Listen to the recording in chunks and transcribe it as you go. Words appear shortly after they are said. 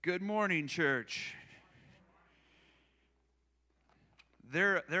Good morning, church.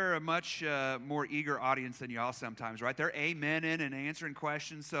 They're a much more eager audience than y'all sometimes, right? They're amening and answering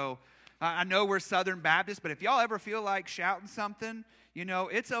questions. So I know we're Southern Baptists, but if y'all ever feel like shouting something,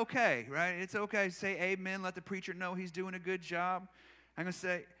 it's okay, right? It's okay to say amen. Let the preacher know he's doing a good job. I'm gonna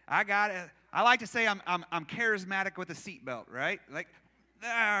say I got it. I like to say I'm charismatic with a seatbelt, right? Like, all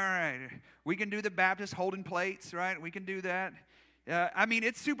right, we can do the Baptist holding plates, right? We can do that.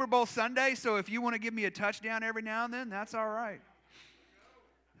 It's Super Bowl Sunday, so if you want to give me a touchdown every now and then, that's all right.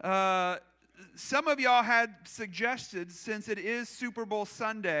 Some of y'all had suggested, since it is Super Bowl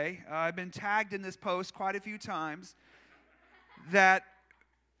Sunday, I've been tagged in this post quite a few times, that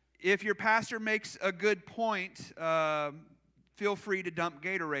if your pastor makes a good point, feel free to dump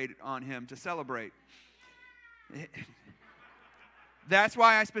Gatorade on him to celebrate. That's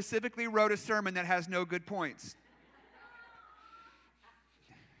why I specifically wrote a sermon that has no good points.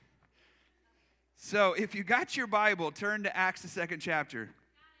 So if you got your Bible, turn to Acts, the 2nd chapter.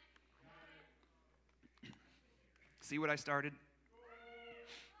 See what I started?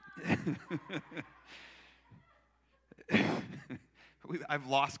 I've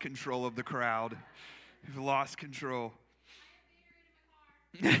lost control of the crowd. We've lost control.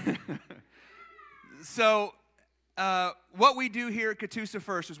 So what we do here at Catoosa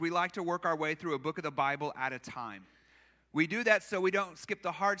First is we like to work our way through a book of the Bible at a time. We do that so we don't skip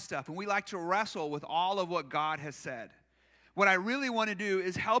the hard stuff, and we like to wrestle with all of what God has said. What I really want to do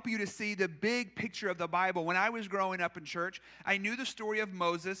is help you to see the big picture of the Bible. When I was growing up in church, I knew the story of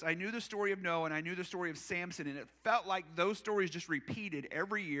Moses, I knew the story of Noah, and I knew the story of Samson, and it felt like those stories just repeated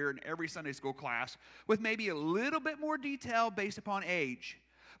every year in every Sunday school class with maybe a little bit more detail based upon age.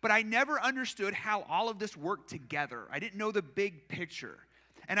 But I never understood how all of this worked together. I didn't know the big picture.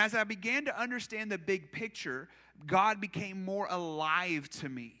 And as I began to understand the big picture, God became more alive to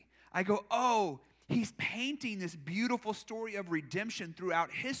me. I go, oh, He's painting this beautiful story of redemption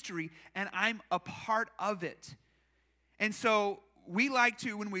throughout history, and I'm a part of it. And so we like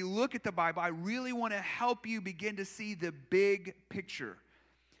to, when we look at the Bible, I really want to help you begin to see the big picture.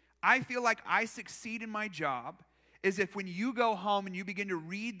 I feel like I succeed in my job is if when you go home and you begin to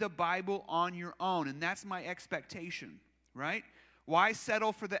read the Bible on your own, and that's my expectation, right? Why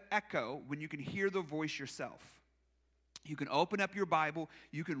settle for the echo when you can hear the voice yourself? You can open up your Bible,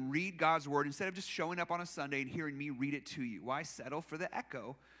 you can read God's Word instead of just showing up on a Sunday and hearing me read it to you. Why settle for the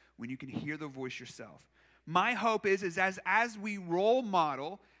echo when you can hear the voice yourself? My hope is as we role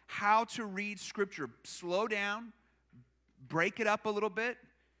model how to read Scripture, slow down, break it up a little bit,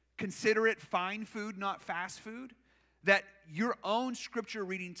 consider it fine food, not fast food, that your own Scripture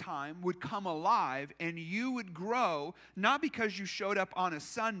reading time would come alive and you would grow, not because you showed up on a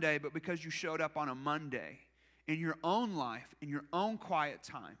Sunday, but because you showed up on a Monday in your own life, in your own quiet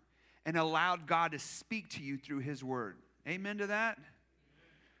time, and allowed God to speak to you through His Word. Amen to that?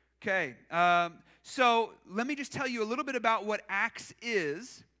 Okay, so let me just tell you a little bit about what Acts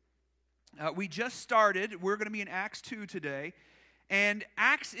is. We just started. We're going to be in Acts 2 today. And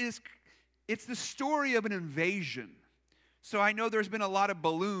Acts it's the story of an invasion. So I know there's been a lot of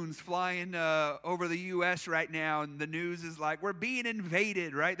balloons flying over the U.S. right now, and the news is like, we're being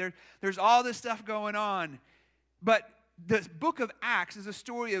invaded, right? There's all this stuff going on. But the book of Acts is a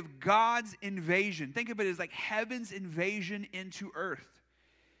story of God's invasion. Think of it as like heaven's invasion into earth.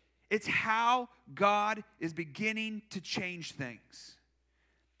 It's how God is beginning to change things.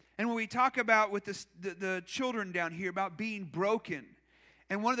 And when we talk about with the children down here about being broken,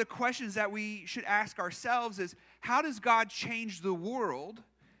 and one of the questions that we should ask ourselves is, how does God change the world?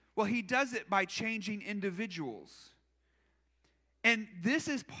 Well, He does it by changing individuals. And this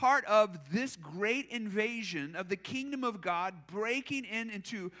is part of this great invasion of the kingdom of God breaking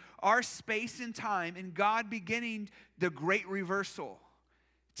into our space and time, and God beginning the great reversal,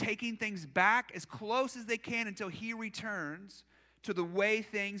 taking things back as close as they can until He returns to the way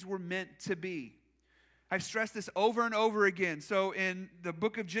things were meant to be. I've stressed this over and over again. So in the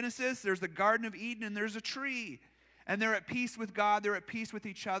book of Genesis, there's the Garden of Eden and there's a tree. And they're at peace with God, they're at peace with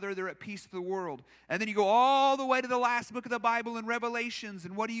each other, they're at peace with the world. And then you go all the way to the last book of the Bible in Revelations,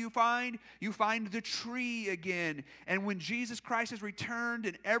 and what do you find? You find the tree again. And when Jesus Christ has returned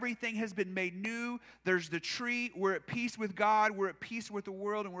and everything has been made new, there's the tree. We're at peace with God, we're at peace with the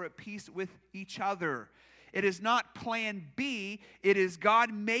world, and we're at peace with each other. It is not plan B, it is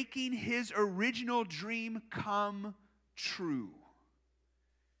God making His original dream come true.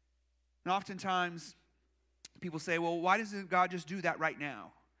 And oftentimes, people say, well, why doesn't God just do that right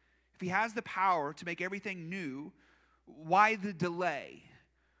now? If He has the power to make everything new, why the delay?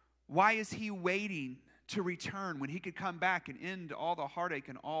 Why is He waiting to return, when he could come back and end all the heartache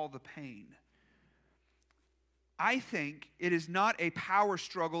and all the pain. I think it is not a power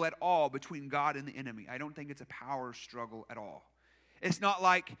struggle at all between God and the enemy. I don't think it's a power struggle at all. It's not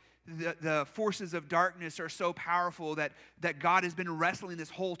like the forces of darkness are so powerful that God has been wrestling this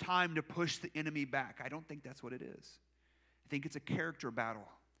whole time to push the enemy back. I don't think that's what it is. I think it's a character battle.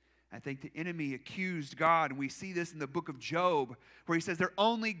 I think the enemy accused God, and we see this in the book of Job, where he says they're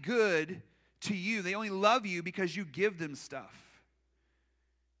only good to you. They only love you because you give them stuff.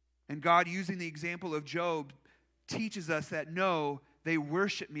 And God, using the example of Job, teaches us that no, they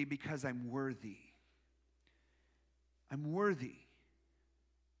worship me because I'm worthy. I'm worthy.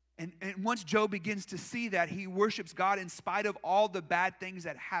 And once Job begins to see that, he worships God in spite of all the bad things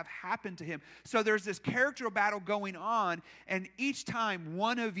that have happened to him. So there's this character battle going on, and each time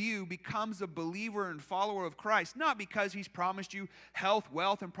one of you becomes a believer and follower of Christ, not because he's promised you health,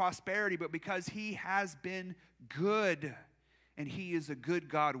 wealth, and prosperity, but because he has been good, and he is a good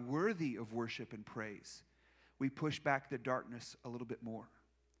God worthy of worship and praise, we push back the darkness a little bit more.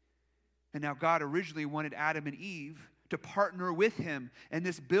 And now God originally wanted Adam and Eve to partner with him in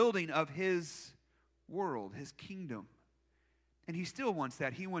this building of his world, his kingdom. And he still wants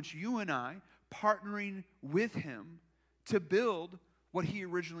that. He wants you and I partnering with him to build what he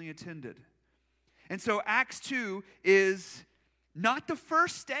originally intended. And so Acts 2 is not the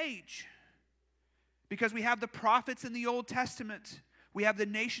first stage, because we have the prophets in the Old Testament. We have the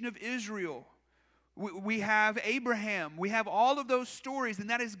nation of Israel. We have Abraham. We have all of those stories, and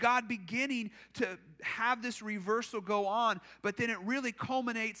that is God beginning to have this reversal go on. But then it really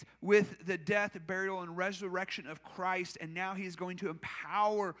culminates with the death, burial, and resurrection of Christ, and now he's going to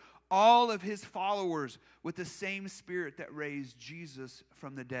empower all of his followers with the same Spirit that raised Jesus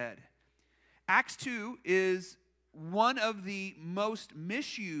from the dead. Acts 2 is one of the most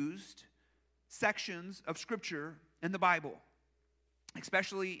misused sections of Scripture in the Bible,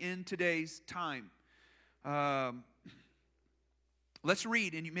 especially in today's time. Let's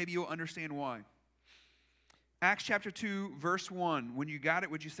read, and maybe you'll understand why. Acts chapter 2, verse 1. When you got it,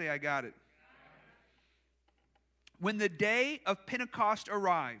 would you say, I got it? When the day of Pentecost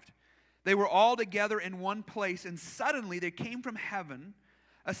arrived, they were all together in one place, and suddenly there came from heaven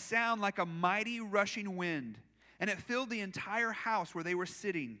a sound like a mighty rushing wind, and it filled the entire house where they were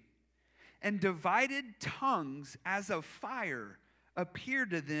sitting. And divided tongues as of fire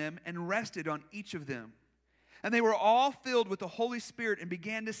appeared to them and rested on each of them. And they were all filled with the Holy Spirit and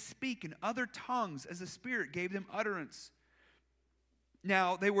began to speak in other tongues as the Spirit gave them utterance.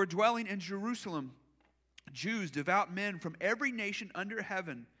 Now they were dwelling in Jerusalem, Jews, devout men from every nation under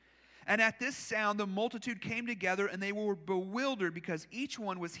heaven. And at this sound the multitude came together, and they were bewildered because each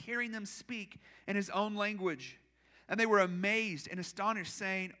one was hearing them speak in his own language. And they were amazed and astonished,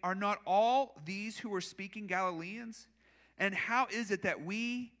 saying, Are not all these who are speaking Galileans? And how is it that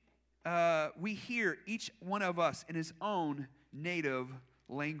we hear each one of us in his own native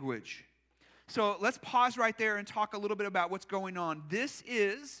language? So let's pause right there and talk a little bit about what's going on. This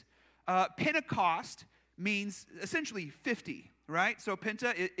is, Pentecost means essentially 50, right? So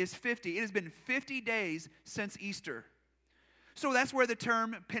Penta is 50. It has been 50 days since Easter. So that's where the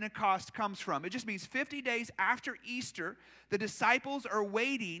term Pentecost comes from. It just means 50 days after Easter, the disciples are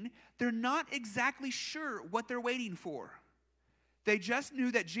waiting. They're not exactly sure what they're waiting for. They just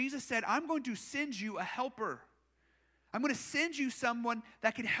knew that Jesus said, I'm going to send you a helper. I'm going to send you someone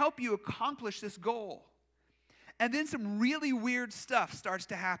that can help you accomplish this goal. And then some really weird stuff starts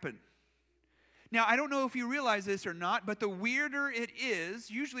to happen. Now, I don't know if you realize this or not, but the weirder it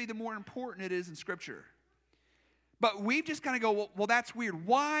is, usually the more important it is in Scripture. But we just kind of go, well, that's weird.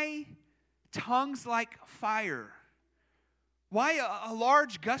 Why tongues like fire? Why a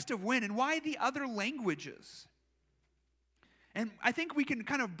large gust of wind? And why the other languages? And I think we can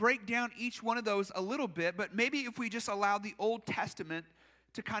kind of break down each one of those a little bit, but maybe if we just allow the Old Testament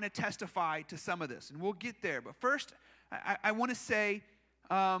to kind of testify to some of this, and we'll get there. But first, I want to say,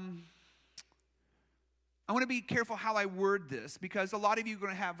 I want to be careful how I word this, because a lot of you are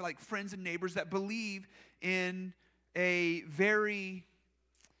going to have like friends and neighbors that believe in a very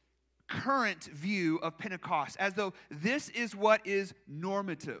current view of Pentecost, as though this is what is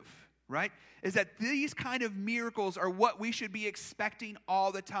normative, right? Is that these kind of miracles are what we should be expecting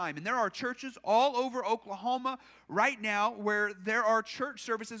all the time. And there are churches all over Oklahoma right now where there are church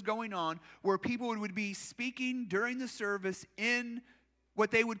services going on where people would be speaking during the service in what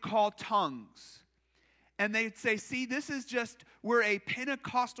they would call tongues. And they'd say, see, we're a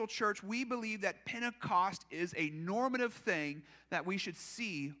Pentecostal church. We believe that Pentecost is a normative thing that we should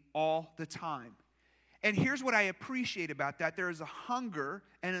see all the time. And here's what I appreciate about that. There is a hunger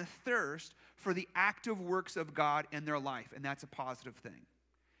and a thirst for the active works of God in their life, and that's a positive thing.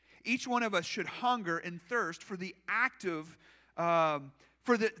 Each one of us should hunger and thirst for the active,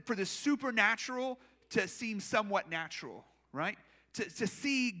 for the supernatural to seem somewhat natural, right? To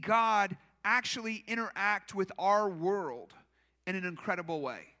see God actually interact with our world in an incredible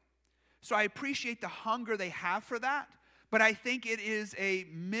way. So I appreciate the hunger they have for that, but I think it is a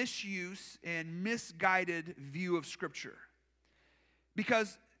misuse and misguided view of Scripture.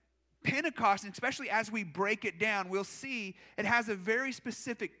 Because Pentecost, and especially as we break it down, we'll see it has a very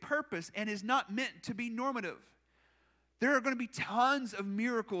specific purpose and is not meant to be normative. There are going to be tons of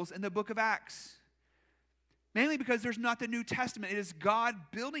miracles in the book of Acts. Mainly because there's not the New Testament. It is God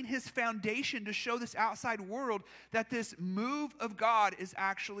building his foundation to show this outside world that this move of God is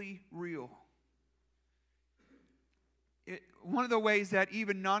actually real. One of the ways that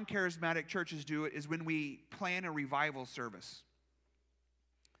even non-charismatic churches do it is when we plan a revival service.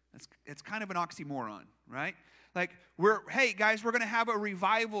 It's kind of an oxymoron, right? Like, hey guys, we're going to have a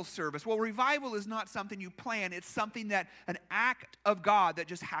revival service. Well, revival is not something you plan. It's something an act of God that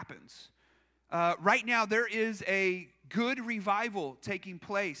just happens. Right now, there is a good revival taking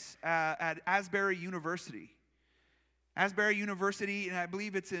place at Asbury University. Asbury University, and I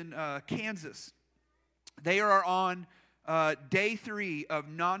believe it's in Kansas. They are on day 3 of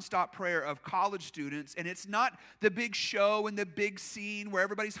nonstop prayer of college students, and it's not the big show and the big scene where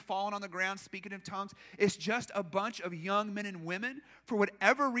everybody's falling on the ground speaking in tongues. It's just a bunch of young men and women. For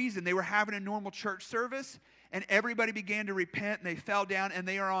whatever reason, they were having a normal church service, and everybody began to repent, and they fell down, and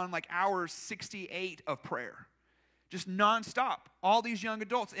they are on like hour 68 of prayer. Just nonstop, all these young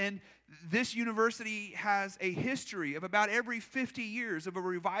adults. And this university has a history of about every 50 years of a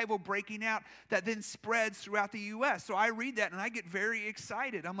revival breaking out that then spreads throughout the U.S. So I read that, and I get very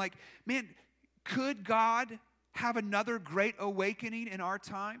excited. I'm like, man, could God have another great awakening in our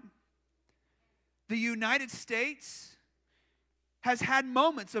time? The United States has had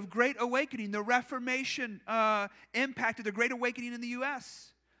moments of great awakening. The Reformation impacted the Great Awakening in the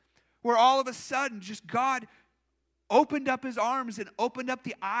U.S., where all of a sudden just God opened up his arms and opened up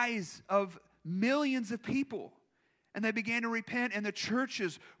the eyes of millions of people. And they began to repent, and the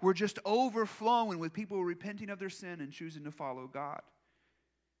churches were just overflowing with people repenting of their sin and choosing to follow God.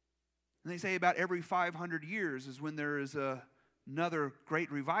 And they say about every 500 years is when there is another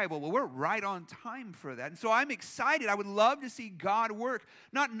great revival. Well, we're right on time for that. And so I'm excited. I would love to see God work,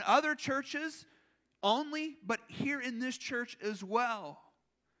 not in other churches only, but here in this church as well.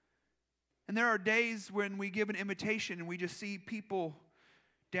 And there are days when we give an invitation and we just see people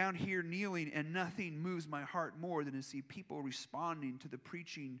down here kneeling, and nothing moves my heart more than to see people responding to the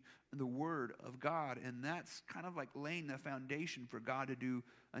preaching and the word of God. And that's kind of like laying the foundation for God to do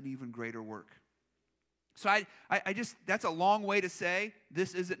an even greater work. So I just, that's a long way to say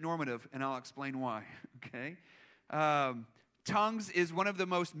this isn't normative, and I'll explain why, okay? Tongues is one of the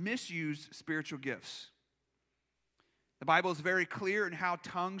most misused spiritual gifts. The Bible is very clear in how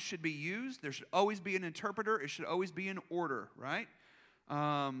tongues should be used. There should always be an interpreter. It should always be in order, right?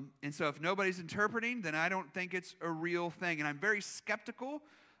 And so if nobody's interpreting, then I don't think it's a real thing. And I'm very skeptical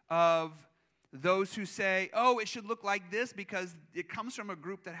of those who say, oh, it should look like this because it comes from a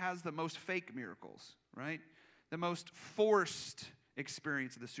group that has the most fake miracles, right? The most forced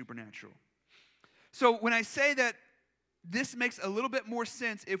experience of the supernatural. So when I say that this makes a little bit more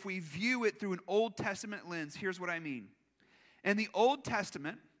sense if we view it through an Old Testament lens, here's what I mean. In the Old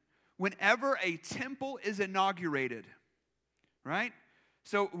Testament, whenever a temple is inaugurated, right?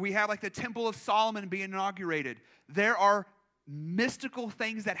 So we have like the Temple of Solomon being inaugurated. There are mystical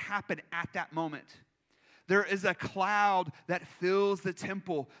things that happen at that moment. There is a cloud that fills the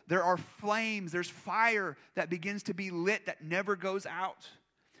temple. There are flames. There's fire that begins to be lit that never goes out.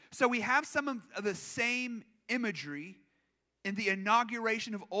 So we have some of the same imagery in the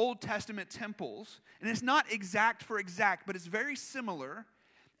inauguration of Old Testament temples. And it's not exact for exact, but it's very similar.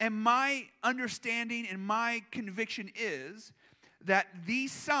 And my understanding and my conviction is that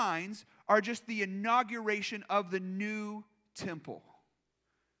these signs are just the inauguration of the new temple.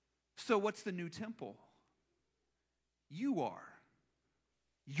 So what's the new temple? You are.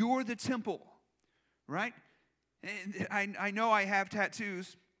 You're the temple, right? And I know I have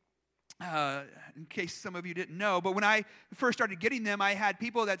tattoos, in case some of you didn't know, but when I first started getting them, I had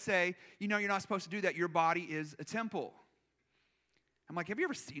people that say, you know, you're not supposed to do that. Your body is a temple. I'm like, have you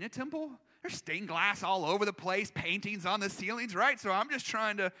ever seen a temple? There's stained glass all over the place, paintings on the ceilings, right? So I'm just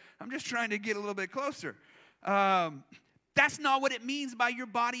trying to get a little bit closer. That's not what it means by your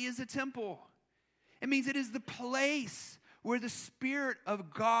body is a temple. It means it is the place where the Spirit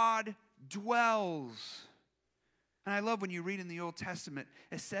of God dwells. And I love when you read in the Old Testament,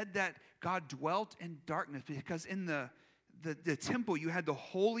 it said that God dwelt in darkness because in the temple you had the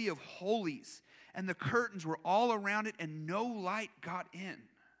Holy of Holies, and the curtains were all around it, and no light got in.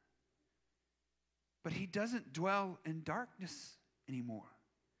 But he doesn't dwell in darkness anymore.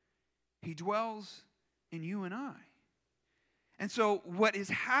 He dwells in you and I. And so what is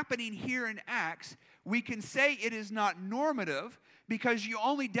happening here in Acts, we can say it is not normative because you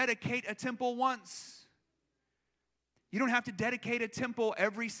only dedicate a temple once. You don't have to dedicate a temple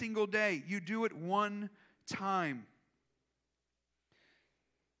every single day. You do it one time.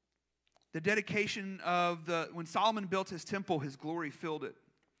 The dedication of when Solomon built his temple, his glory filled it.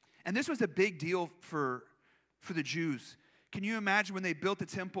 And this was a big deal for the Jews. Can you imagine when they built the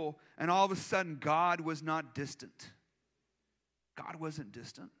temple and all of a sudden God was not distant? God wasn't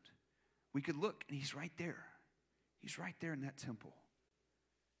distant. We could look and he's right there. He's right there in that temple.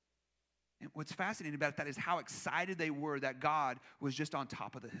 And what's fascinating about that is how excited they were that God was just on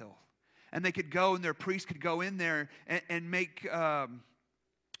top of the hill. And they could go and their priests could go in there and make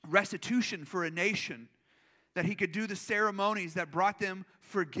restitution for a nation. That he could do the ceremonies that brought them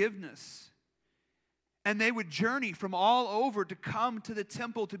forgiveness. And they would journey from all over to come to the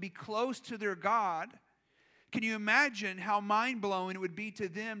temple to be close to their God. Can you imagine how mind-blowing it would be to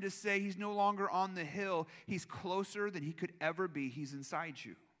them to say he's no longer on the hill. He's closer than he could ever be. He's inside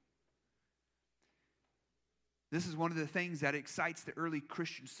you. This is one of the things that excites the early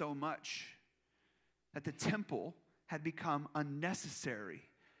Christians so much. That the temple had become unnecessary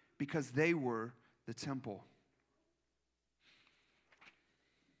because they were the temple.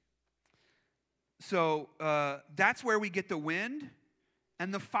 So that's where we get the wind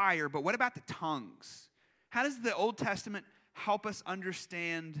and the fire. But what about the tongues? How does the Old Testament help us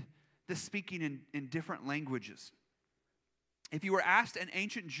understand the speaking in different languages? If you were asked an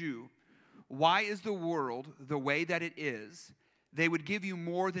ancient Jew, why is the world the way that it is, they would give you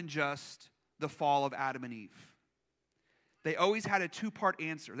more than just the fall of Adam and Eve. They always had a two-part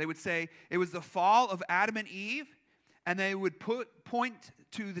answer. They would say it was the fall of Adam and Eve, and they would point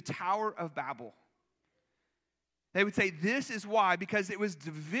to the Tower of Babel. They would say this is why, because it was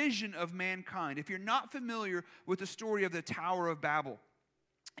division of mankind. If you're not familiar with the story of the Tower of Babel,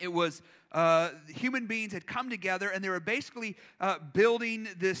 it was human beings had come together and they were basically building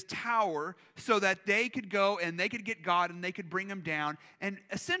this tower so that they could go and they could get God and they could bring him down and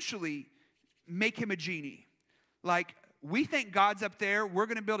essentially make him a genie. Like, we think God's up there, we're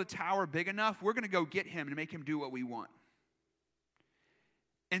going to build a tower big enough, we're going to go get him and make him do what we want.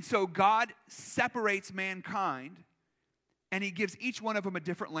 And so God separates mankind, and he gives each one of them a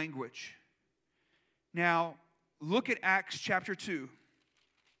different language. Now, look at Acts chapter 2,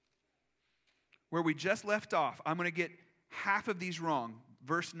 where we just left off. I'm going to get half of these wrong.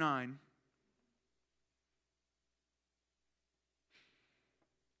 Verse 9.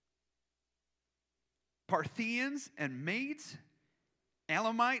 Parthians and Medes,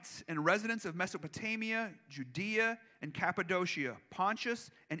 Elamites and residents of Mesopotamia, Judea and Cappadocia, Pontus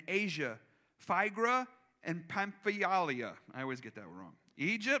and Asia, Phrygia and Pamphylia. I always get that wrong.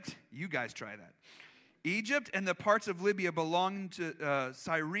 Egypt, you guys try that. Egypt and the parts of Libya belonging to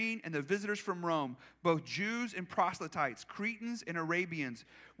Cyrene and the visitors from Rome, both Jews and proselytes, Cretans and Arabians.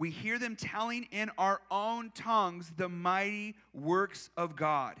 We hear them telling in our own tongues the mighty works of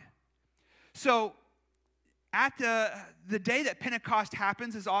God. So, at the day that Pentecost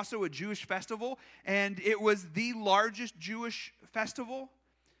happens is also a Jewish festival, and it was the largest Jewish festival.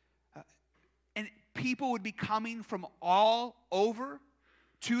 And people would be coming from all over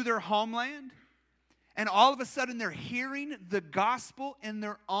to their homeland. And all of a sudden they're hearing the gospel in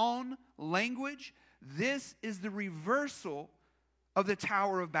their own language. This is the reversal of the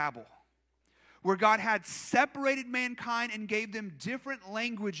Tower of Babel, where God had separated mankind and gave them different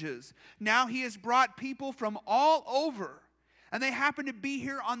languages. Now he has brought people from all over, and they happen to be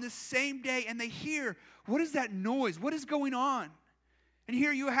here on the same day, and they hear, what is that noise? What is going on? And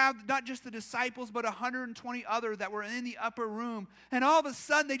here you have not just the disciples, but 120 others that were in the upper room, and all of a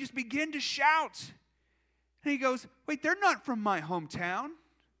sudden they just begin to shout. And he goes, wait, they're not from my hometown.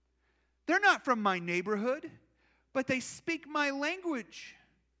 They're not from my neighborhood, but they speak my language.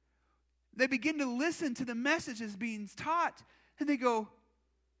 They begin to listen to the messages being taught, and they go,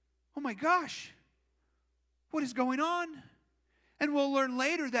 oh my gosh, what is going on? And we'll learn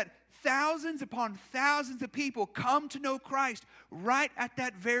later that thousands upon thousands of people come to know Christ right at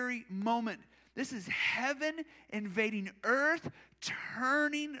that very moment. This is heaven invading earth,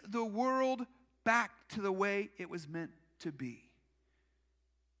 turning the world back to the way it was meant to be.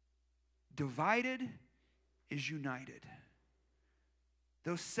 Divided is united.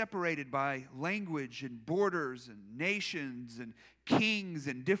 Those separated by language and borders and nations and kings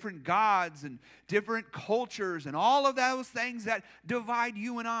and different gods and different cultures and all of those things that divide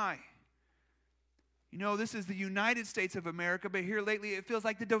you and I. You know, this is the United States of America, but here lately it feels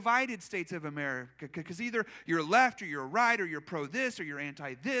like the divided states of America, because either you're left or you're right or you're pro this or you're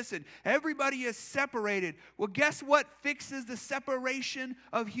anti this, and everybody is separated. Well, guess what fixes the separation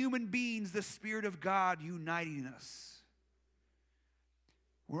of human beings? The Spirit of God uniting us.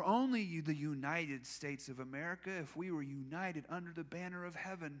 We're only the United States of America if we were united under the banner of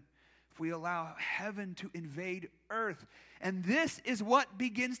heaven, if we allow heaven to invade earth. And this is what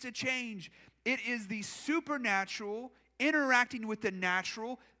begins to change. It is the supernatural interacting with the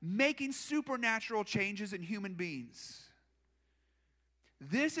natural, making supernatural changes in human beings.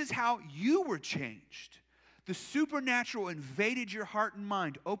 This is how you were changed. The supernatural invaded your heart and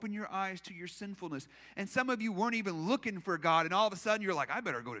mind, opened your eyes to your sinfulness. And some of you weren't even looking for God, and all of a sudden you're like, I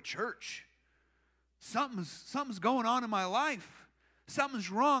better go to church. Something's going on in my life. Something's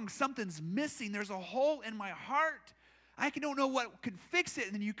wrong. Something's missing. There's a hole in my heart. I don't know what could fix it.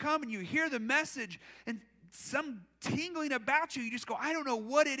 And then you come and you hear the message, and some tingling about you. You just go, I don't know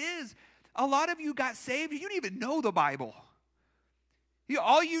what it is. A lot of you got saved. You didn't even know the Bible.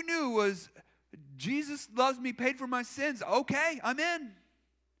 All you knew was, Jesus loves me, paid for my sins. Okay, I'm in.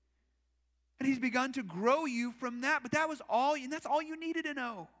 And he's begun to grow you from that. But that was all, and that's all you needed to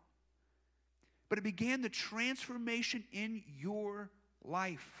know. But it began the transformation in your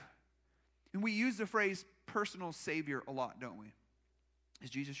life. And we use the phrase personal Savior a lot, don't we? Is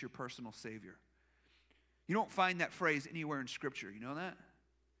Jesus your personal Savior? You don't find that phrase anywhere in Scripture. You know that?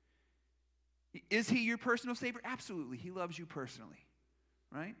 Is he your personal Savior? Absolutely. He loves you personally.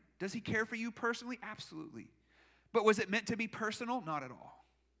 Right? Does he care for you personally? Absolutely. But was it meant to be personal? Not at all.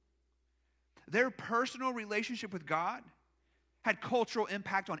 Their personal relationship with God had cultural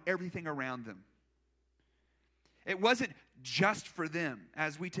impact on everything around them. It wasn't just for them,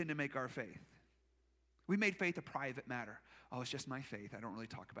 as we tend to make our faith. We made faith a private matter. Oh, it's just my faith. I don't really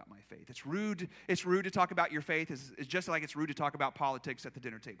talk about my faith. It's rude to talk about your faith. It's just like it's rude to talk about politics at the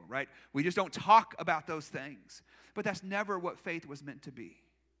dinner table, right? We just don't talk about those things. But that's never what faith was meant to be.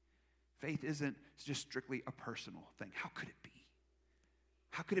 Faith isn't just strictly a personal thing. How could it be?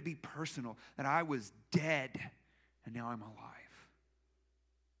 How could it be personal that I was dead and now I'm alive?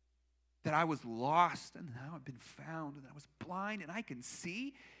 That I was lost and now I've been found, and I was blind and I can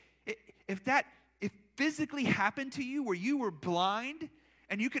see? If physically happened to you where you were blind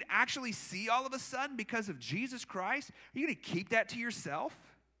and you could actually see all of a sudden because of Jesus Christ, are you going to keep that to yourself?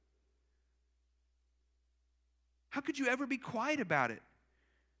 How could you ever be quiet about it?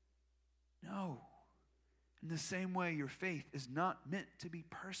 No. In the same way, your faith is not meant to be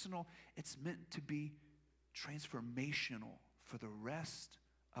personal. It's meant to be transformational for the rest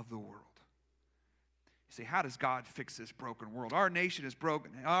of the world. You say, how does God fix this broken world? Our nation is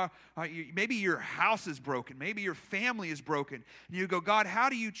broken. Maybe your house is broken. Maybe your family is broken. And you go, God, how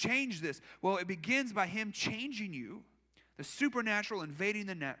do you change this? Well, it begins by him changing you, the supernatural invading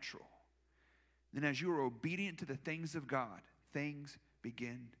the natural. Then as you are obedient to the things of God, things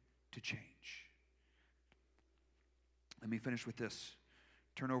begin to change. Let me finish with this.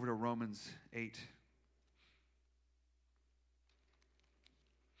 Turn over to Romans 8.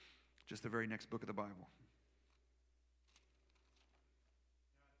 Just the very next book of the Bible.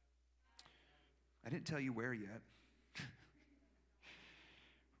 I didn't tell you where yet.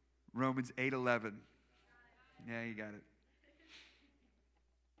 Romans 8:11. Yeah, you got it.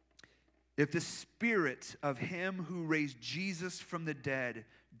 If the Spirit of him who raised Jesus from the dead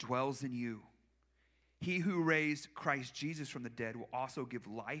dwells in you, he who raised Christ Jesus from the dead will also give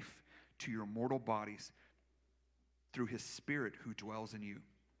life to your mortal bodies through his Spirit who dwells in you.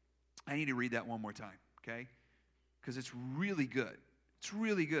 I need to read that one more time, okay? Because it's really good. It's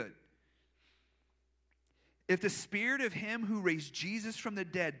really good. If the Spirit of him who raised Jesus from the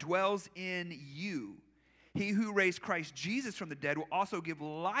dead dwells in you, he who raised Christ Jesus from the dead will also give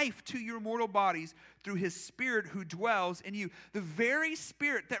life to your mortal bodies through his Spirit who dwells in you. The very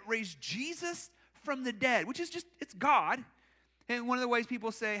Spirit that raised Jesus from the dead, which is just, it's God. And one of the ways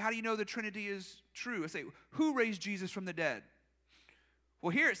people say, how do you know the Trinity is true? I say, who raised Jesus from the dead?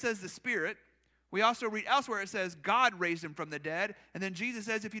 Well, here it says the Spirit. We also read elsewhere it says God raised him from the dead. And then Jesus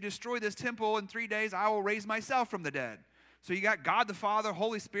says, if you destroy this temple in 3 days, I will raise myself from the dead. So you got God the Father,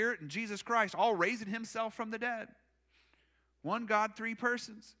 Holy Spirit, and Jesus Christ all raising himself from the dead. One God, three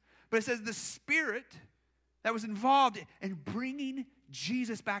persons. But it says the Spirit that was involved in bringing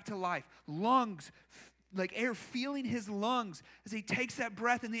Jesus back to life. Lungs, like air feeling his lungs as he takes that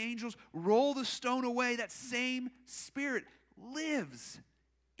breath and the angels roll the stone away. That same Spirit lives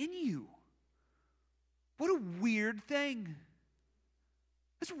in you. What a weird thing.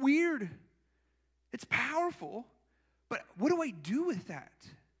 It's weird. It's powerful. But what do I do with that?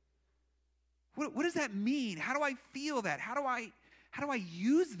 What does that mean? How do I feel that? How do I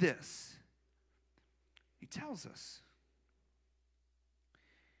use this? He tells us.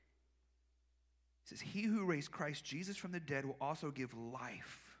 He says, he who raised Christ Jesus from the dead will also give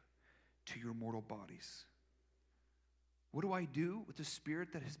life to your mortal bodies. What do I do with the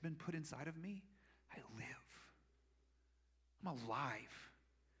Spirit that has been put inside of me? I live. I'm alive.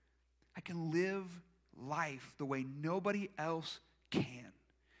 I can live life the way nobody else can.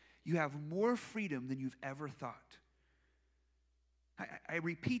 You have more freedom than you've ever thought. I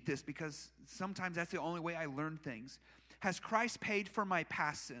repeat this because sometimes that's the only way I learn things. Has Christ paid for my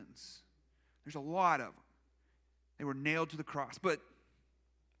past sins? There's a lot of them. They were nailed to the cross. But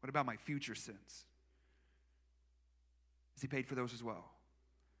what about my future sins? Has he paid for those as well?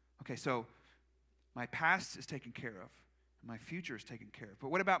 Okay, so my past is taken care of. My future is taken care of. But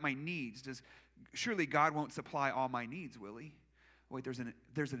what about my needs? Surely God won't supply all my needs, will he? Wait, there's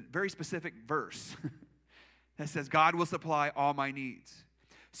a very specific verse that says God will supply all my needs.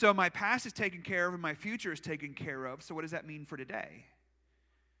 So my past is taken care of and my future is taken care of. So what does that mean for today?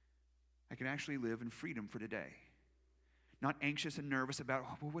 I can actually live in freedom for today. Not anxious and nervous about,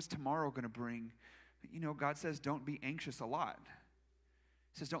 what's tomorrow going to bring? You know, God says don't be anxious a lot.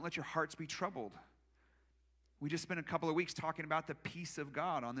 He says don't let your hearts be troubled. We just spent a couple of weeks talking about the peace of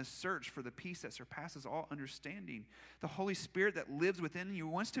God on this search for the peace that surpasses all understanding. The Holy Spirit that lives within you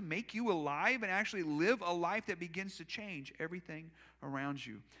wants to make you alive and actually live a life that begins to change everything around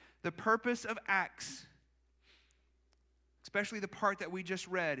you. The purpose of Acts, especially the part that we just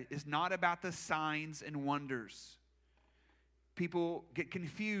read, is not about the signs and wonders. People get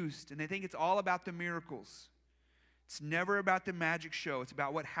confused and they think it's all about the miracles. It's never about the magic show. It's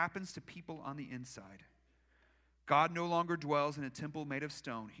about what happens to people on the inside. God no longer dwells in a temple made of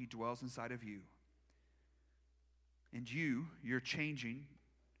stone. He dwells inside of you. And you're changing.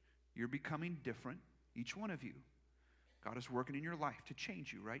 You're becoming different, each one of you. God is working in your life to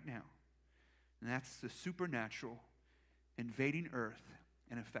change you right now. And that's the supernatural invading earth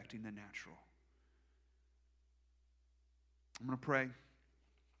and affecting the natural. I'm going to pray.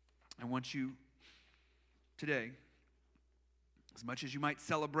 I want you today, as much as you might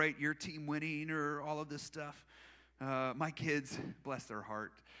celebrate your team winning or all of this stuff, my kids, bless their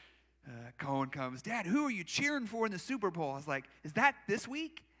heart, Cohen comes, Dad, who are you cheering for in the Super Bowl? I was like, is that this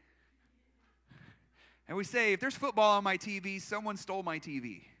week? And we say, if there's football on my TV, someone stole my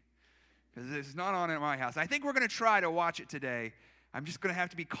TV. Because it's not on at my house. I think we're going to try to watch it today. I'm just going to have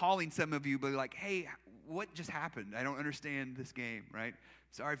to be calling some of you, but like, hey, what just happened? I don't understand this game, right?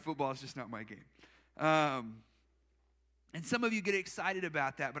 Sorry, football is just not my game. And some of you get excited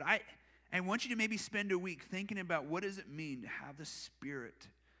about that, but I want you to maybe spend a week thinking about what does it mean to have the Spirit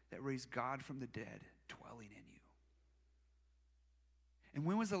that raised God from the dead dwelling in you. And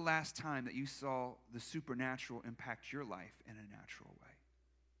when was the last time that you saw the supernatural impact your life in a natural way?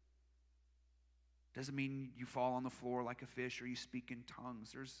 Doesn't mean you fall on the floor like a fish or you speak in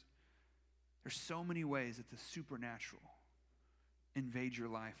tongues. There's so many ways that the supernatural invade your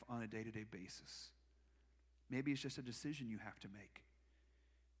life on a day-to-day basis. Maybe it's just a decision you have to make.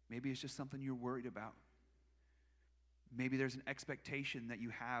 Maybe it's just something you're worried about. Maybe there's an expectation that you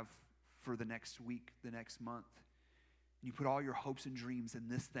have for the next week, the next month. And you put all your hopes and dreams in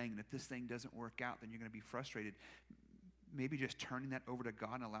this thing, and if this thing doesn't work out, then you're going to be frustrated. Maybe just turning that over to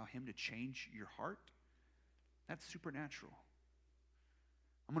God and allow Him to change your heart. That's supernatural.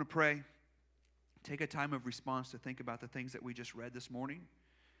 I'm going to pray. Take a time of response to think about the things that we just read this morning.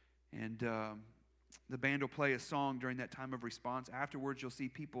 And the band will play a song during that time of response. Afterwards, you'll see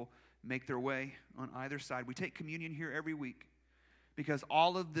people make their way on either side. We take communion here every week because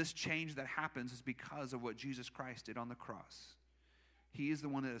all of this change that happens is because of what Jesus Christ did on the cross. He is the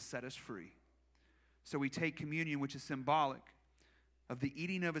one that has set us free. So we take communion, which is symbolic of the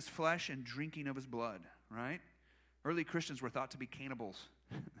eating of His flesh and drinking of His blood, right? Early Christians were thought to be cannibals.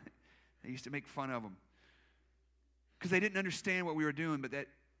 They used to make fun of them because they didn't understand what we were doing, but that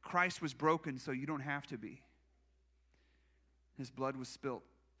Christ was broken so you don't have to be. His blood was spilt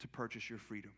to purchase your freedom.